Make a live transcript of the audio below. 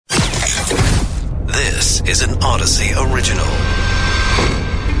This is an Odyssey original.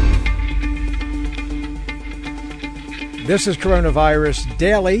 This is Coronavirus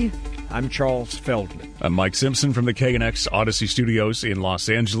Daily. I'm Charles Feldman. I'm Mike Simpson from the KNX Odyssey Studios in Los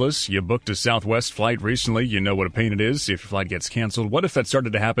Angeles. You booked a Southwest flight recently. You know what a pain it is if your flight gets canceled. What if that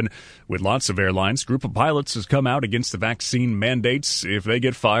started to happen with lots of airlines? A group of pilots has come out against the vaccine mandates. If they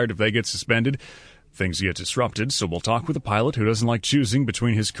get fired, if they get suspended, things get disrupted. So we'll talk with a pilot who doesn't like choosing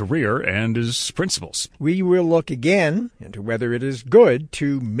between his career and his principles. We will look again into whether it is good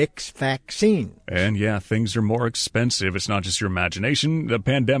to mix vaccines. And yeah, things are more expensive. It's not just your imagination. The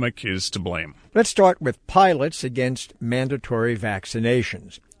pandemic is to blame. Let's start with pilots against mandatory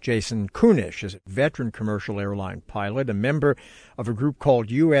vaccinations. Jason Kunish is a veteran commercial airline pilot, a member of a group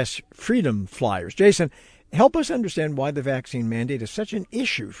called U.S. Freedom Flyers. Jason, help us understand why the vaccine mandate is such an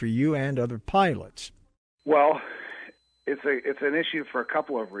issue for you and other pilots. Well, it's an issue for a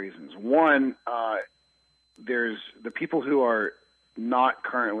couple of reasons. One, there's the people who are not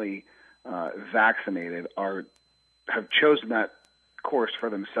currently vaccinated have chosen that course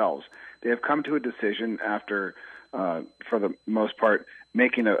for themselves. They have come to a decision after, for the most part,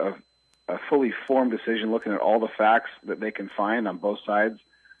 making a fully formed decision, looking at all the facts that they can find on both sides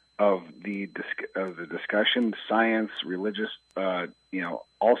of the discussion, science, religious,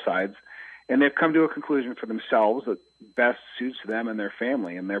 all sides, and they've come to a conclusion for themselves that best suits them and their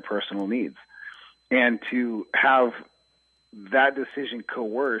family and their personal needs. And to have that decision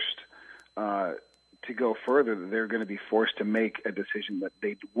coerced to go further, they're going to be forced to make a decision that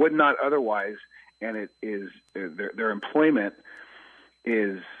they would not otherwise, and it is their employment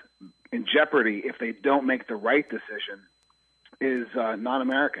is in jeopardy if they don't make the right decision. Is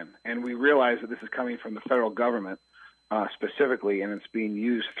non-American, and we realize that this is coming from the federal government specifically, and it's being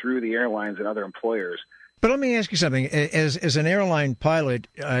used through the airlines and other employers. But let me ask you something. As an airline pilot,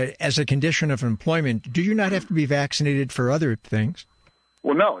 as a condition of employment, do you not have to be vaccinated for other things?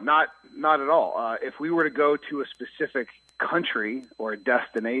 Well, no, not at all. If we were to go to a specific country or a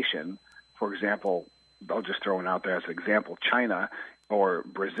destination, for example, I'll just throw one out there as an example, China or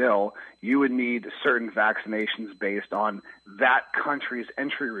Brazil, you would need certain vaccinations based on that country's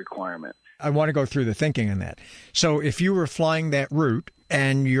entry requirement. I want to go through the thinking on that. So if you were flying that route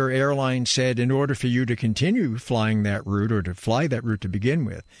and your airline said in order for you to continue flying that route or to fly that route to begin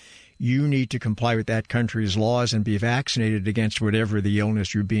with, you need to comply with that country's laws and be vaccinated against whatever the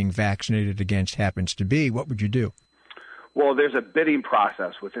illness you're being vaccinated against happens to be, what would you do? Well, there's a bidding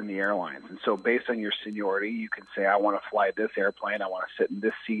process within the airlines. And so based on your seniority, you can say, I want to fly this airplane, I want to sit in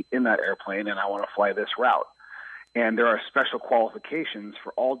this seat in that airplane, and I want to fly this route. And there are special qualifications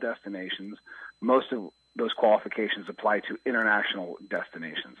for all destinations. Most of those qualifications apply to international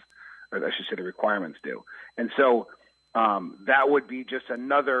destinations, or I should say the requirements do. And so that would be just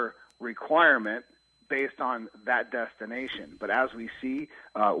another requirement based on that destination. But as we see,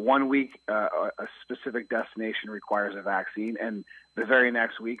 1 week a specific destination requires a vaccine, and the very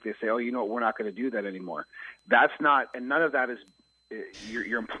next week they say, oh, you know what, we're not going to do that anymore. That's not, and none of that is,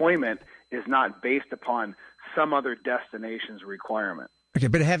 your employment is not based upon some other destination's requirement. Okay,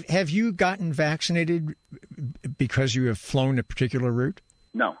 but have you gotten vaccinated because you have flown a particular route?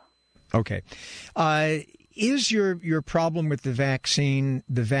 No. Okay. Is your problem with the vaccine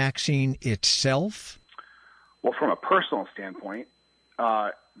itself? Well, from a personal standpoint,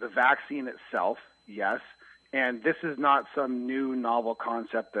 the vaccine itself, yes. And this is not some new novel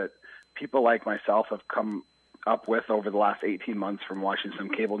concept that people like myself have come up with over the last 18 months from watching some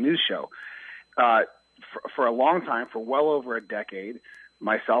cable news show. For a long time, for well over a decade,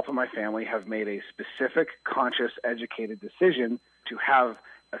 myself and my family have made a specific, conscious, educated decision to have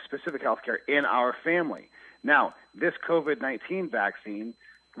a specific health care in our family. Now, this COVID-19 vaccine,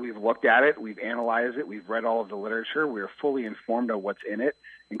 we've looked at it, we've analyzed it, we've read all of the literature, we are fully informed of what's in it,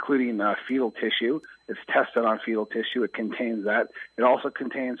 including fetal tissue. It's tested on fetal tissue. It contains that. It also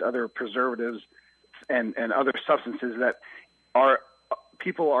contains other preservatives and other substances that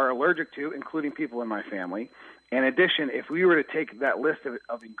people are allergic to, including people in my family. In addition, if we were to take that list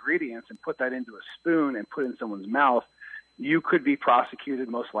of ingredients and put that into a spoon and put it in someone's mouth, you could be prosecuted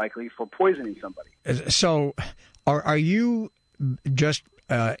most likely for poisoning somebody. So are you just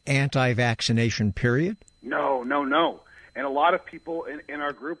anti-vaccination, period? No. And a lot of people in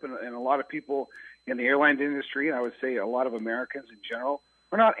our group and a lot of people in the airline industry, and I would say a lot of Americans in general,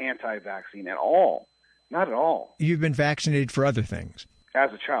 are not anti-vaccine at all. Not at all. You've been vaccinated for other things?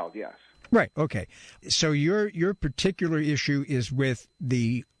 As a child, yes. Right. Okay. So your particular issue is with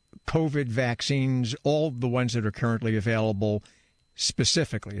the COVID vaccines, all the ones that are currently available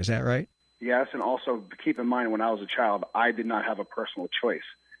specifically. Is that right? Yes. And also keep in mind, when I was a child, I did not have a personal choice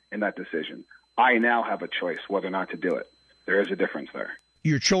in that decision. I now have a choice whether or not to do it. There is a difference there.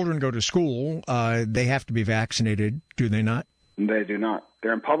 Your children go to school. They have to be vaccinated, do they not? They do not.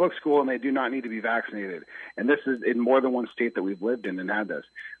 They're in public school, and they do not need to be vaccinated. And this is in more than one state that we've lived in and had this.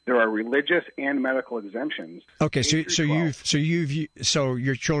 There are religious and medical exemptions. Okay, so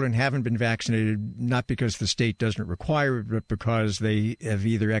your children haven't been vaccinated not because the state doesn't require it, but because they have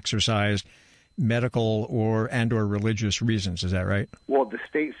either exercised medical or religious reasons. Is that right? Well, the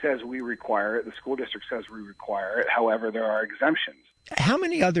state says we require it. The school district says we require it. However, there are exemptions. How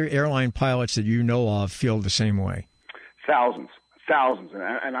many other airline pilots that you know of feel the same way? Thousands,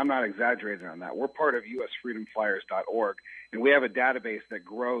 and I'm not exaggerating on that. We're part of usfreedomflyers.org, and we have a database that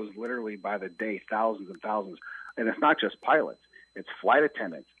grows literally by the day, thousands and thousands. And it's not just pilots. It's flight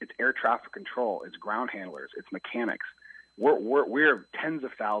attendants. It's air traffic control. It's ground handlers. It's mechanics. We're tens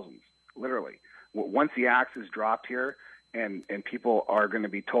of thousands, literally. Once the axe is dropped here and people are going to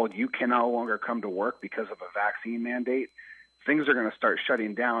be told you can no longer come to work because of a vaccine mandate, things are going to start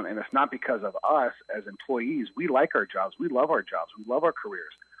shutting down, and it's not because of us as employees. We like our jobs. We love our jobs. We love our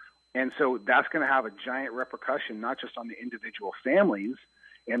careers. And so that's going to have a giant repercussion, not just on the individual families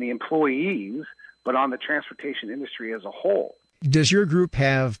and the employees, but on the transportation industry as a whole. Does your group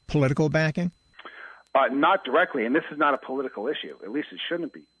have political backing? Not directly, and this is not a political issue. At least it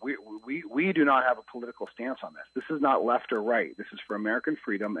shouldn't be. We do not have a political stance on this. This is not left or right. This is for American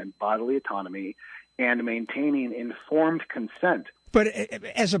freedom and bodily autonomy and maintaining informed consent. But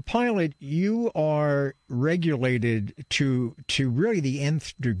as a pilot, you are regulated to really the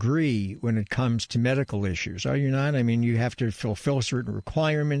nth degree when it comes to medical issues, are you not? I mean, you have to fulfill certain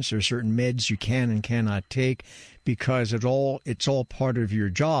requirements or certain meds you can and cannot take because it's all part of your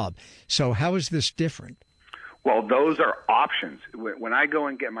job. So how is this different? Well, those are options. When I go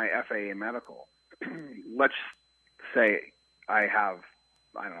and get my FAA medical, let's say I have,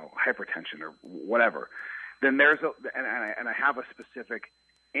 I don't know, hypertension or whatever, then and I have a specific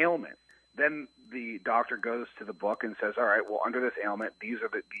ailment. Then the doctor goes to the book and says, all right, well, under this ailment, these are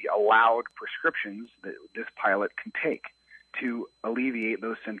the allowed prescriptions that this pilot can take to alleviate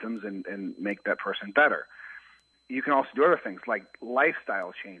those symptoms and make that person better. You can also do other things like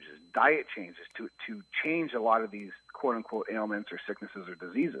lifestyle changes, diet changes to change a lot of these quote-unquote ailments or sicknesses or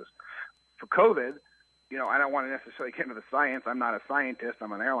diseases. For COVID, I don't want to necessarily get into the science. I'm not a scientist.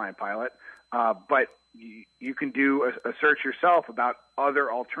 I'm an airline pilot. But you can do a search yourself about other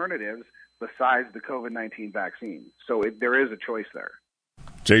alternatives besides the COVID-19 vaccine. So there is a choice there.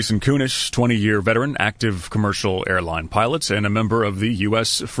 Jason Kunish, 20-year veteran, active commercial airline pilot, and a member of the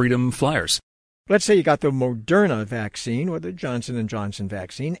U.S. Freedom Flyers. Let's say you got the Moderna vaccine or the Johnson & Johnson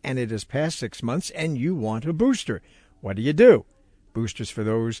vaccine, and it has passed 6 months, and you want a booster. What do? Boosters for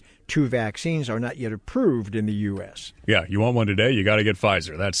those two vaccines are not yet approved in the U.S. Yeah, you want one today, you got to get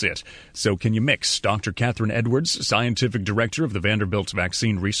Pfizer. That's it. So can you mix? Dr. Catherine Edwards, scientific director of the Vanderbilt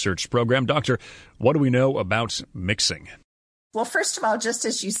Vaccine Research Program. Doctor, what do we know about mixing? Well, first of all, just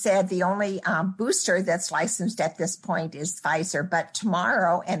as you said, the only booster that's licensed at this point is Pfizer. But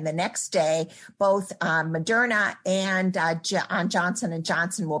tomorrow and the next day, both Moderna and Johnson &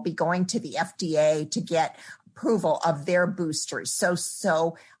 Johnson will be going to the FDA to get approval of their boosters.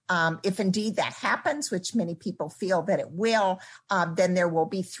 So if indeed that happens, which many people feel that it will, then there will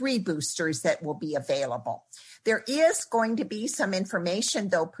be 3 boosters that will be available. There is going to be some information,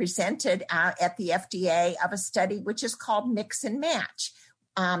 though, presented at the FDA of a study which is called Mix and Match.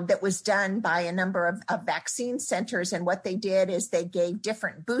 That was done by a number of vaccine centers. And what they did is they gave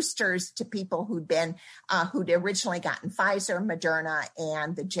different boosters to people who'd originally gotten Pfizer, Moderna,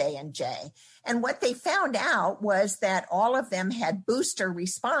 and the J&J. And what they found out was that all of them had booster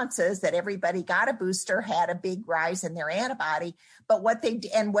responses, that everybody got a booster, had a big rise in their antibody. But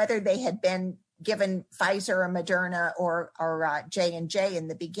whether they had been given Pfizer or Moderna or J&J in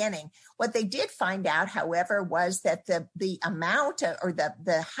the beginning. What they did find out, however, was that the amount or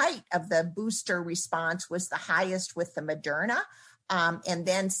the height of the booster response was the highest with the Moderna, and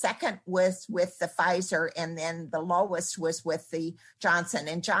then second was with the Pfizer, and then the lowest was with the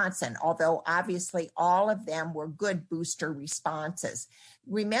Johnson & Johnson, although obviously all of them were good booster responses.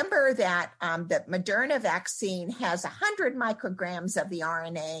 Remember that the Moderna vaccine has 100 micrograms of the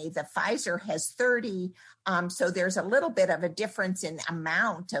RNA. The Pfizer has 30. So there's a little bit of a difference in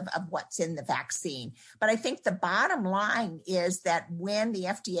amount of what's in the vaccine. But I think the bottom line is that when the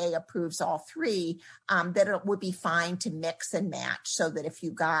FDA approves all 3, that it would be fine to mix and match, so that if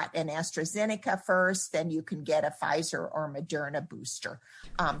you got an AstraZeneca first, then you can get a Pfizer or Moderna booster.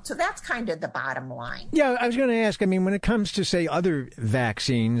 So that's kind of the bottom line. Yeah, I was going to ask, when it comes to, say, other vaccines,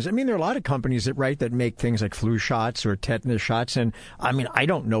 vaccines. I mean, there are a lot of companies that make things like flu shots or tetanus shots. And I mean, I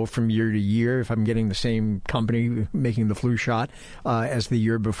don't know from year to year if I'm getting the same company making the flu shot as the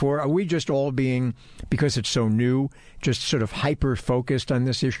year before. Are we just all being, because it's so new, just sort of hyper focused on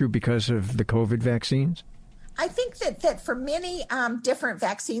this issue because of the COVID vaccines? I think that for many different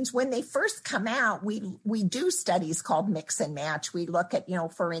vaccines, when they first come out, we do studies called mix and match. We look at,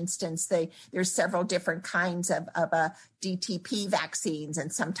 for instance, there's several different kinds of DTP vaccines,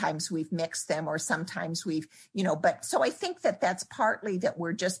 and sometimes we've mixed them, or sometimes we've, but so I think that's partly that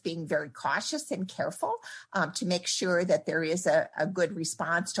we're just being very cautious and careful to make sure that there is a good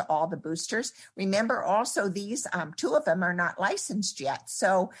response to all the boosters. Remember also these, two of them are not licensed yet.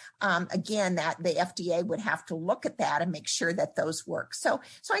 So again, that the FDA would have to look at that and make sure that those work. So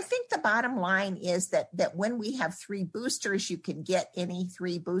I think the bottom line is that when we have 3 boosters, you can get any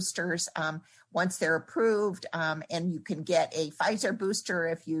 3 boosters once they're approved, and you can get a Pfizer booster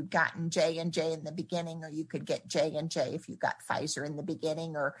if you've gotten J&J in the beginning, or you could get J&J if you got Pfizer in the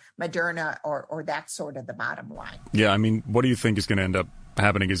beginning, or Moderna, or that's sort of the bottom line. Yeah, I mean, what do you think is going to end up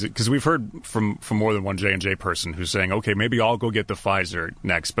happening? Is it because we've heard from more than one J&J person who's saying, okay, maybe I'll go get the Pfizer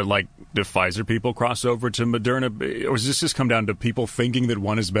next, but like, do Pfizer people cross over to Moderna, or does this just come down to people thinking that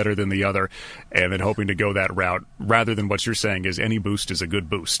one is better than the other and then hoping to go that route rather than what you're saying is any boost is a good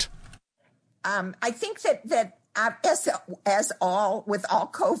boost? I think that as all with all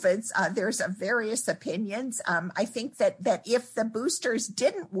COVIDs, there's various opinions. I think that if the boosters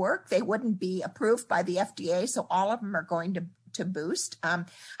didn't work, they wouldn't be approved by the FDA. So all of them are going to boost.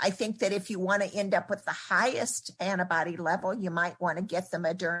 I think that if you want to end up with the highest antibody level, you might want to get the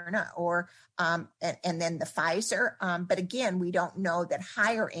Moderna or and then the Pfizer. But again, we don't know that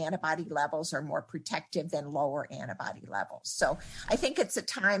higher antibody levels are more protective than lower antibody levels. So I think it's a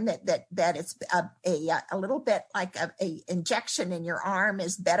time that it's a little bit like a injection in your arm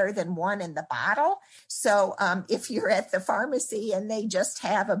is better than one in the bottle. So if you're at the pharmacy and they just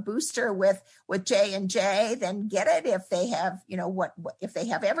have a booster with J&J, then get it. If they have, if they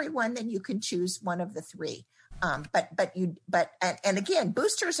have everyone, then you can choose one of the 3. And again,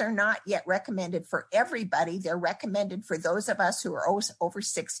 boosters are not yet recommended for everybody. They're recommended for those of us who are over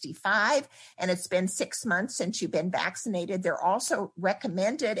 65, and it's been 6 months since you've been vaccinated. They're also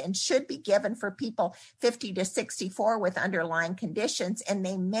recommended and should be given for people 50 to 64 with underlying conditions, and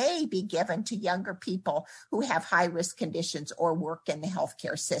they may be given to younger people who have high risk conditions or work in the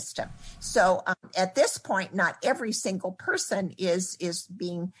healthcare system. So at this point, not every single person is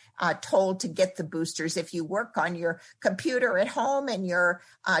being told to get the boosters. If you work on your computer at home and you're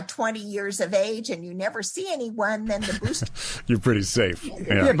 20 years of age and you never see anyone, then the booster... You're pretty safe.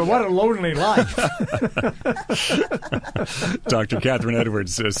 Yeah, but what a lonely life. Dr. Catherine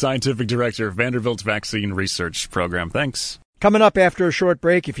Edwards, Scientific Director of Vanderbilt's Vaccine Research Program. Thanks. Coming up after a short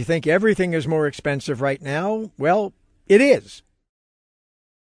break, if you think everything is more expensive right now, well, it is.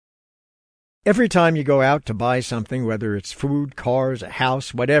 Every time you go out to buy something, whether it's food, cars, a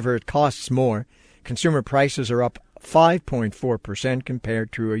house, whatever, it costs more. Consumer prices are up 5.4%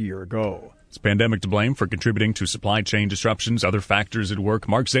 compared to a year ago. Is pandemic to blame for contributing to supply chain disruptions, other factors at work?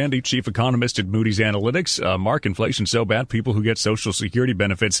 Mark Zandi, chief economist at Moody's Analytics. Mark, inflation's so bad, people who get Social Security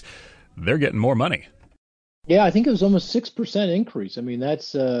benefits, they're getting more money. Yeah, I think it was almost 6% increase. I mean,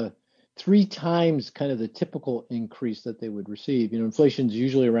 that's 3 times kind of the typical increase that they would receive. Inflation's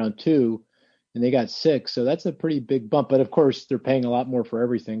usually around 2%. And they got 6, so that's a pretty big bump. But of course, they're paying a lot more for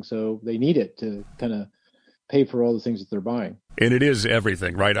everything, so they need it to kind of pay for all the things that they're buying. And it is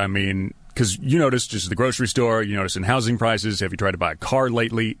everything, right? I mean, because you notice just at the grocery store, you notice in housing prices, have you tried to buy a car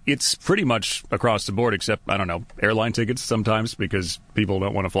lately? It's pretty much across the board, except, I don't know, airline tickets sometimes because people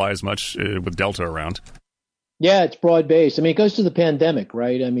don't want to fly as much with Delta around. Yeah, it's broad-based. I mean, it goes to the pandemic,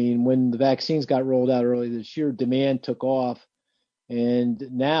 right? I mean, when the vaccines got rolled out earlier this year, demand took off. And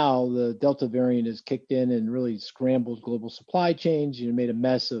now the Delta variant has kicked in and really scrambled global supply chains. Made a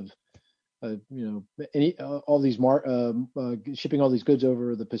mess of, all these shipping all these goods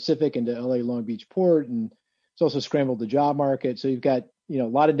over the Pacific into LA Long Beach port, and it's also scrambled the job market. So you've got a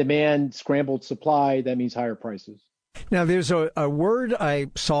lot of demand, scrambled supply. That means higher prices. Now, there's a word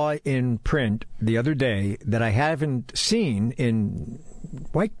I saw in print the other day that I haven't seen in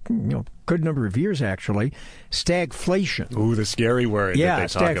quite good number of years, actually. Stagflation. Ooh, the scary word that they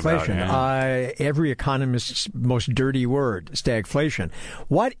talk about. Yeah, every economist's most dirty word, stagflation.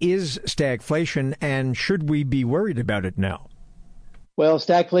 What is stagflation, and should we be worried about it now? Well,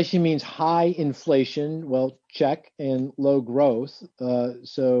 stagflation means high inflation, check, and low growth.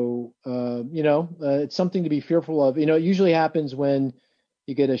 It's something to be fearful of. It usually happens when,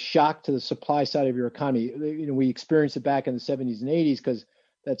 you get a shock to the supply side of your economy. We experienced it back in the 70s and 80s because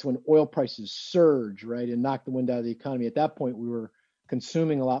that's when oil prices surge, right, and knocked the wind out of the economy. At that point, we were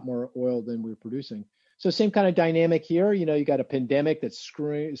consuming a lot more oil than we were producing. So same kind of dynamic here. You got a pandemic that's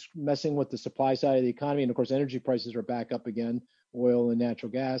messing with the supply side of the economy. And of course, energy prices are back up again, oil and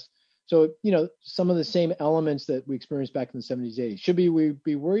natural gas. So, some of the same elements that we experienced back in the 70s, 80s. Should we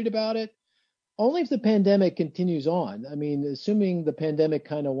be worried about it? Only if the pandemic continues on. I mean, assuming the pandemic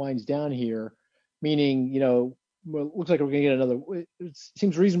kind of winds down here, meaning, well, it looks like we're going to get it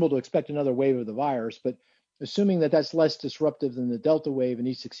seems reasonable to expect another wave of the virus, but assuming that that's less disruptive than the Delta wave and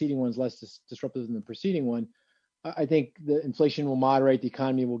each succeeding one's less disruptive than the preceding one, I think the inflation will moderate, the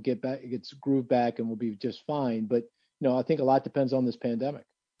economy will get back, it gets groove back, and we'll be just fine. But, I think a lot depends on this pandemic.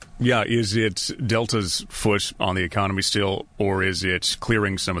 Yeah, is it Delta's foot on the economy still, or is it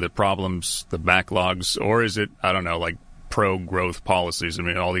clearing some of the problems, the backlogs, or is it, I don't know, like pro-growth policies? I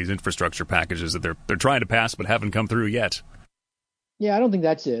mean, all these infrastructure packages that they're trying to pass but haven't come through yet. Yeah, I don't think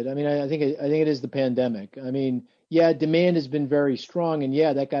that's it. I mean, I think it is the pandemic. I mean, yeah, demand has been very strong, and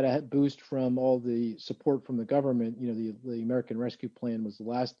yeah, that got a boost from all the support from the government. The American Rescue Plan was the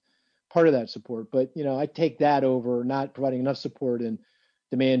last part of that support. But I take that over not providing enough support and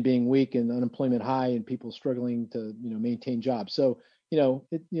demand being weak and unemployment high and people struggling to maintain jobs. So I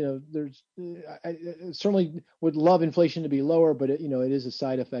certainly would love inflation to be lower, but it is a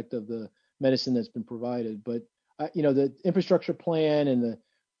side effect of the medicine that's been provided. But the infrastructure plan and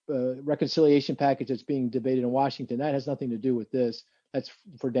the reconciliation package that's being debated in Washington, that has nothing to do with this. That's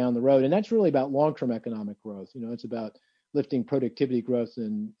for down the road. And that's really about long-term economic growth. It's about lifting productivity growth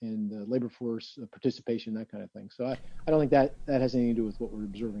and labor force participation, that kind of thing. So I don't think that has anything to do with what we're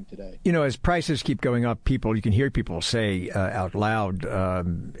observing today. As prices keep going up, you can hear people say out loud,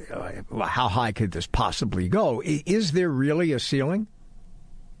 how high could this possibly go? Is there really a ceiling?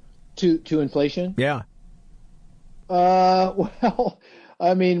 To inflation? Yeah. Well,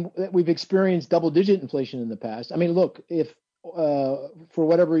 I mean, we've experienced double-digit inflation in the past. I mean, look, if for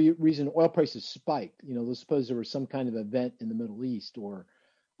whatever reason oil prices spiked, let's suppose there was some kind of event in the Middle East, or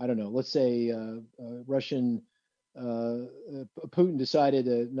I don't know, let's say Putin decided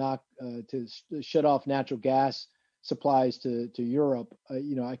to shut off natural gas supplies to Europe.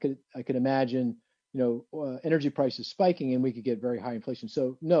 I could imagine energy prices spiking, and we could get very high inflation.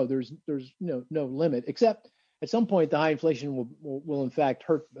 So no, there's no limit, except at some point the high inflation will in fact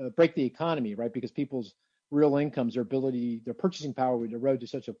break the economy, right? Because people's real incomes, their purchasing power would erode to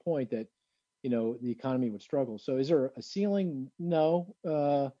such a point that the economy would struggle. So is there a ceiling? No.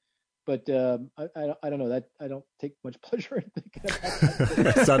 But I don't know. That I don't take much pleasure in thinking about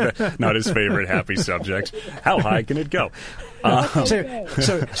that. It's not his favorite happy subject. How high can it go? So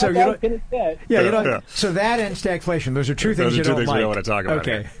that and stagflation, those are two things you don't like. We don't want to talk about.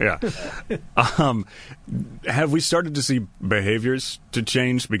 Okay. Yeah. Have we started to see behaviors to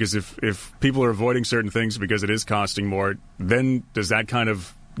change? Because if people are avoiding certain things because it is costing more, then does that kind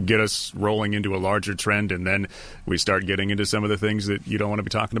of get us rolling into a larger trend, and then we start getting into some of the things that you don't want to be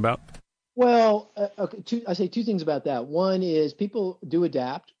talking about? Well, I say two things about that. One is people do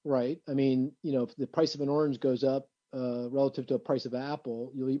adapt, right? I mean, if the price of an orange goes up relative to the price of an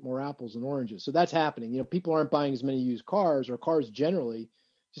apple, you'll eat more apples than oranges. So that's happening. People aren't buying as many used cars or cars generally,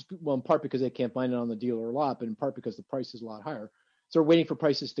 in part because they can't find it on the dealer lot, but in part because the price is a lot higher. So we're waiting for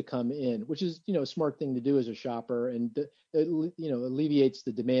prices to come in, which is, a smart thing to do as a shopper, and alleviates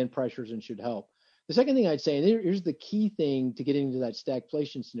the demand pressures and should help. The second thing I'd say, and here's the key thing to get into that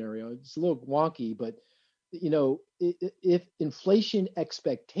stagflation scenario. It's a little wonky, but if inflation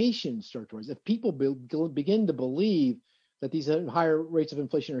expectations start to rise, if people begin to believe that these higher rates of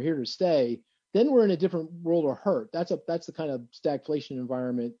inflation are here to stay, then we're in a different world of hurt. That's the kind of stagflation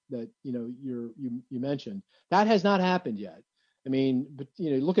environment that you mentioned. That has not happened yet. I mean, but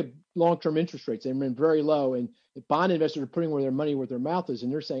look at long-term interest rates; they've been very low, and bond investors are putting where their money where their mouth is,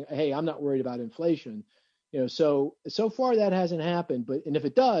 and they're saying, "Hey, I'm not worried about inflation." So far that hasn't happened. And if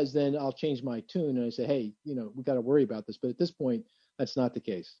it does, then I'll change my tune and I say, "Hey, we've got to worry about this." But at this point, that's not the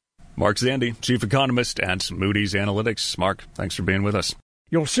case. Mark Zandi, Chief Economist at Moody's Analytics. Mark, thanks for being with us.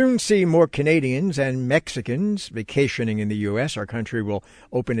 You'll soon see more Canadians and Mexicans vacationing in the U.S. Our country will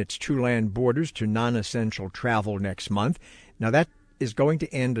open its two land borders to non-essential travel next month. Now, that is going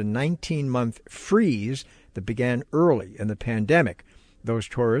to end a 19-month freeze that began early in the pandemic. Those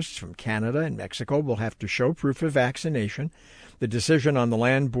tourists from Canada and Mexico will have to show proof of vaccination. The decision on the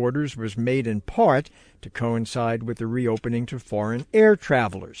land borders was made in part to coincide with the reopening to foreign air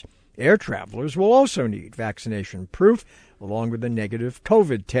travelers. Air travelers will also need vaccination proof along with a negative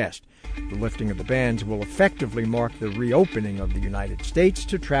COVID test. The lifting of the bans will effectively mark the reopening of the United States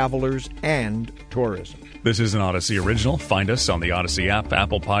to travelers and tourism. This is an Odyssey original. Find us on the Odyssey app,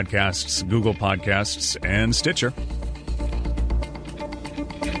 Apple Podcasts, Google Podcasts, and Stitcher.